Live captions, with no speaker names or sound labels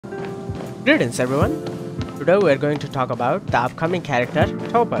Greetings everyone! Today we are going to talk about the upcoming character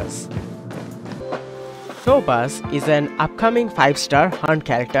Topaz. Topaz is an upcoming 5-star hunt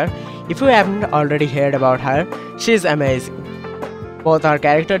character. If you haven't already heard about her, she is amazing. Both her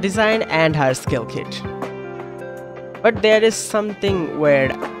character design and her skill kit. But there is something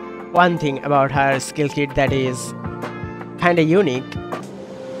weird, one thing about her skill kit that is kinda unique.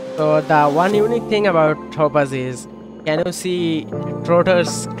 So the one unique thing about Topaz is, can you see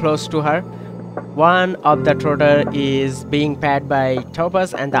trotters close to her? One of the trotter is being paired by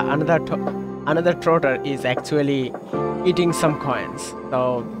Topaz and the another trotter is actually eating some coins.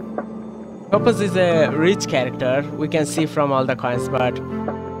 So Topaz is a rich character, we can see from all the coins, but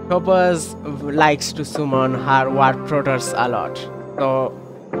Topaz likes to summon her war trotters a lot. So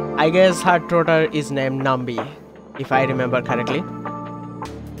I guess her trotter is named Numby, if I remember correctly.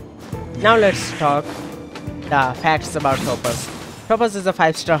 Now let's talk the facts about Topaz. Topaz is a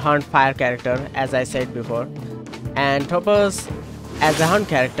 5-star hunt fire character, as I said before, and Topaz as a hunt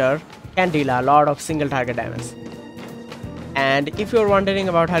character can deal a lot of single target damage. And if you're wondering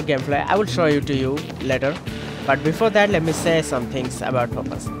about her gameplay, I will show you to you later, but before that let me say some things about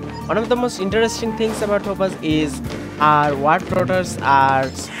Topaz. One of the most interesting things about Topaz is our ward trotters are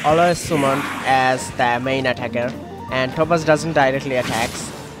always summoned as the main attacker, and Topaz doesn't directly attack,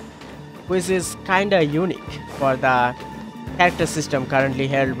 which is kinda unique for the character system currently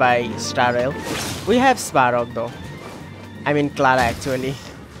held by Starrail. We have Sparrow though. I mean Clara actually.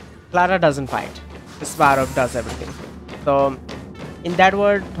 Clara doesn't fight. Sparrow does everything. So in that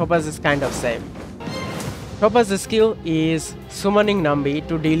word, Topaz is kind of same. Topaz's skill is summoning Numby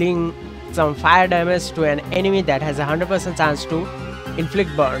to dealing some fire damage to an enemy that has a 100% chance to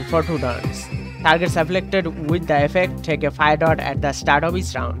inflict burn for 2 turns. Targets afflicted with the effect take a fire dot at the start of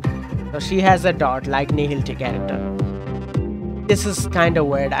each round. So she has a dot like Nihility character. This is kind of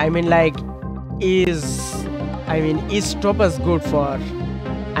weird. I mean is Topaz good for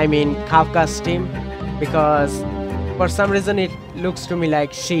Kafka's team? Because for some reason it looks to me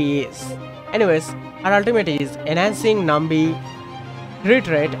like she is. Anyways, her ultimate is enhancing Numby crit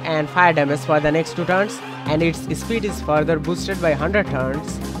rate and fire damage for the next 2 turns, and its speed is further boosted by 100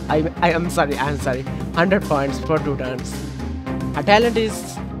 turns. I'm sorry, 100 points for 2 turns. Her talent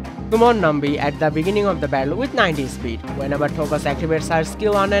is summon Numby at the beginning of the battle with 90 speed. Whenever Topaz activates her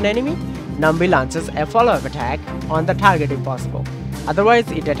skill on an enemy, Numby launches a follow-up attack on the target if possible. Otherwise,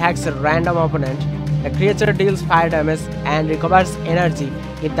 it attacks a random opponent. The creature deals fire damage and recovers energy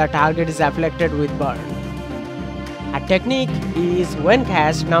if the target is afflicted with burn. A technique is when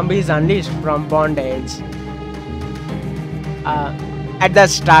cast, Numby is unleashed from bondage. At the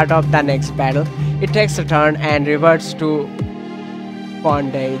start of the next battle, it takes a turn and reverts to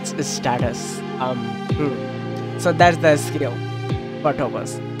bondage status. So that's the skill for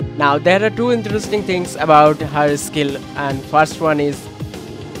Topaz. Now there are 2 interesting things about her skill, and first one is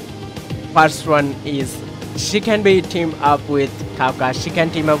she can be teamed up with Kafka. She can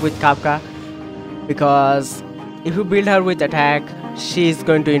team up with Kafka because if you build her with attack, she is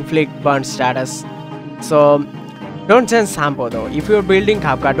going to inflict burn status. So don't change Sampo though. If you're building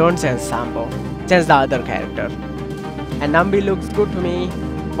Kafka, don't change Sampo. Change the other character. And Numby looks good to me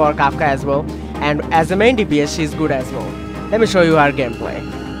for Kafka as well, and as a main DPS she's good as well. Let me show you her gameplay.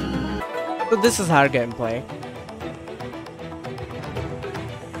 So this is her gameplay.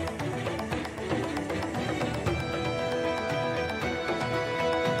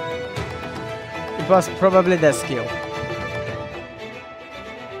 It was probably the skill.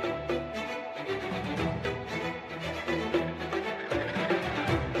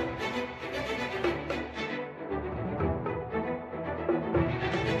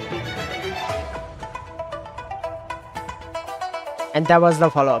 And that was the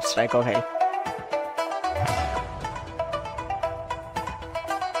follow-up strike, okay.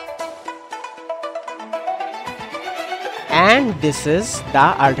 And this is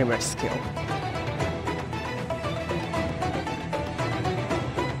the ultimate skill.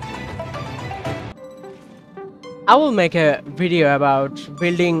 I will make a video about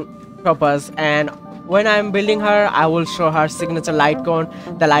building Topaz, and when I'm building her, I will show her signature light cone,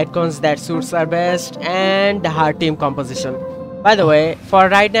 the light cones that suits her best, and her team composition. By the way, for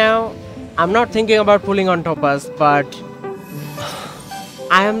right now, I'm not thinking about pulling on Topaz, but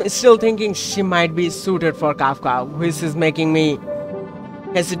I am still thinking she might be suited for Kafka, which is making me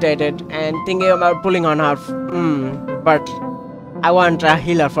hesitated and thinking about pulling on her. But I want a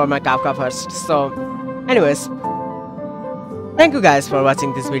healer for my Kafka first. So, anyways, thank you guys for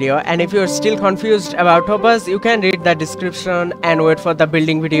watching this video, and if you're still confused about Topaz, you can read the description and wait for the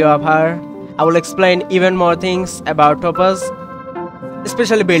building video of her. I will explain even more things about Topaz.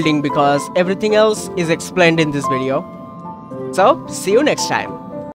 especially building, because everything else is explained in this video. So see you next time.